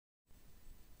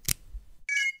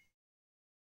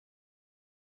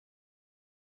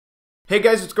Hey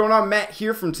guys, what's going on? Matt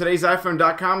here from today's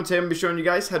iPhone.com, and today I'm going to be showing you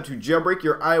guys how to jailbreak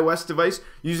your iOS device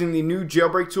using the new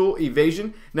jailbreak tool,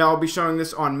 Evasi0n. Now I'll be showing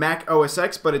this on Mac OS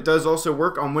X, but it does also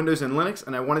work on Windows and Linux,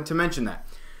 and I wanted to mention that.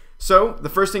 So the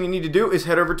first thing you need to do is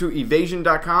head over to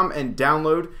Evasi0n.com and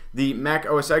download the Mac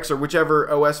OS X or whichever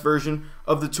OS version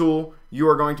of the tool you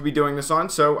are going to be doing this on.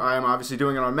 So I am obviously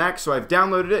doing it on Mac, so I've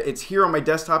downloaded it. It's here on my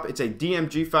desktop. It's a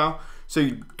DMG file. So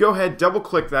you go ahead, double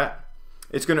click that.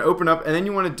 It's going to open up, and then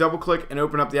you want to double click and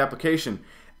open up the application.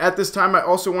 At this time, I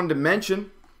also wanted to mention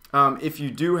if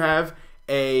you do have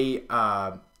a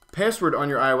password on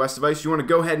your iOS device, you want to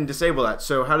go ahead and disable that.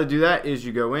 So how to do that is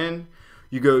you go in,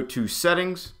 you go to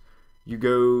Settings, you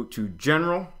go to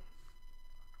General,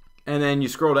 and then you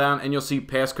scroll down and you'll see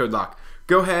Passcode Lock.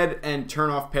 Go ahead and turn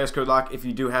off Passcode Lock if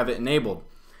you do have it enabled.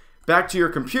 Back to your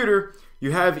computer,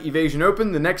 you have Evasi0n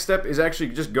open. The next step is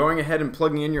actually just going ahead and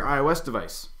plugging in your iOS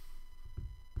device.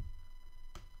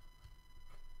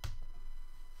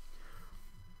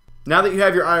 Now that you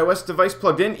have your iOS device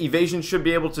plugged in, Evasi0n should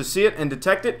be able to see it and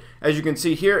detect it. As you can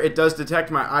see here, it does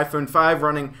detect my iPhone 5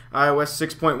 running iOS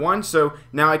 6.1, so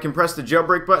now I can press the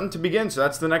jailbreak button to begin. So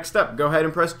that's the next step. Go ahead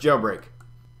and press jailbreak.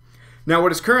 Now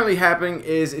what is currently happening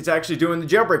is it's actually doing the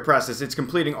jailbreak process. It's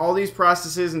completing all these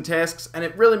processes and tasks, and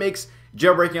it really makes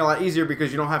jailbreaking a lot easier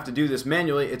because you don't have to do this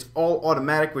manually. It's all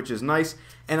automatic, which is nice.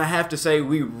 And I have to say,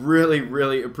 we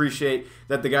really appreciate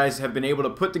that the guys have been able to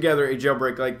put together a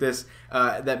jailbreak like this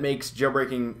that makes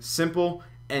jailbreaking simple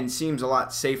and seems a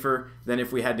lot safer than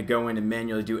if we had to go in and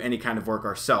manually do any kind of work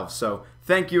ourselves. So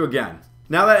thank you again.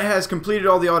 Now that it has completed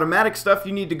all the automatic stuff,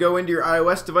 you need to go into your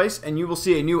iOS device and you will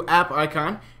see a new app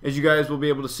icon, as you guys will be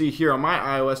able to see here on my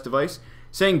iOS device,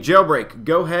 saying jailbreak.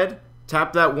 Go ahead,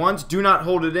 tap that once, do not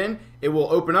hold it in. It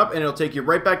will open up and it'll take you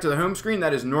right back to the home screen.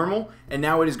 That is normal, and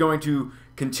now it is going to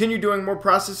continue doing more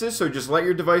processes, so just let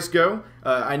your device go.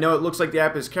 I know it looks like the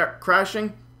app is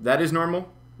crashing. That is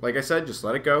normal. Like I said, just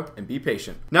let it go and be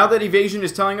patient. Now that Evasi0n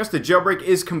is telling us the jailbreak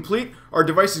is complete, our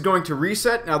device is going to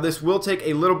reset. Now this will take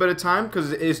a little bit of time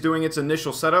because it is doing its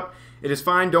initial setup. It is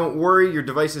fine, don't worry, your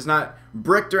device is not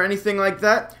bricked or anything like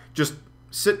that. Just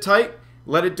sit tight,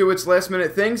 let it do its last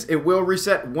minute things. It will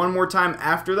reset one more time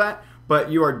after that, but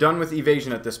you are done with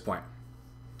Evasi0n at this point.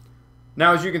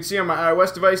 Now, as you can see on my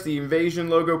iOS device, the Evasi0n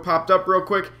logo popped up real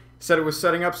quick, said it was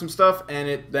setting up some stuff, and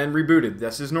it then rebooted.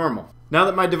 This is normal. Now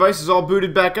that my device is all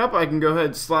booted back up, I can go ahead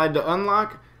and slide to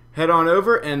unlock, head on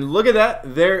over, and look at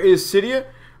that. There is Cydia.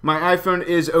 My iPhone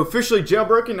is officially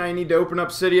jailbroken. Now I need to open up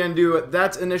Cydia and do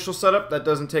that initial setup. That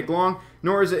doesn't take long,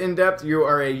 nor is it in-depth. You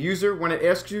are a user when it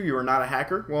asks you. You are not a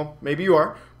hacker. Well, maybe you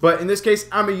are. But in this case,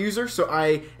 I'm a user, so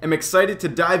I am excited to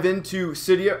dive into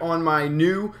Cydia on my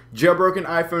new jailbroken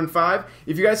iPhone 5.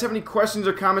 If you guys have any questions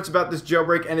or comments about this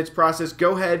jailbreak and its process,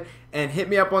 go ahead and hit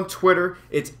me up on Twitter.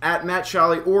 It's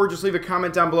 @MattShally, or just leave a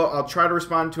comment down below. I'll try to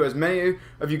respond to as many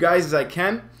of you guys as I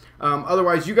can.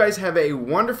 Otherwise, you guys have a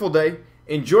wonderful day.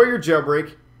 Enjoy your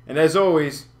jailbreak, and as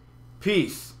always,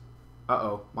 peace.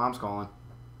 Uh-oh, Mom's calling.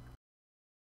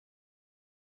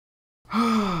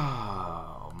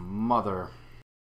 Oh, mother.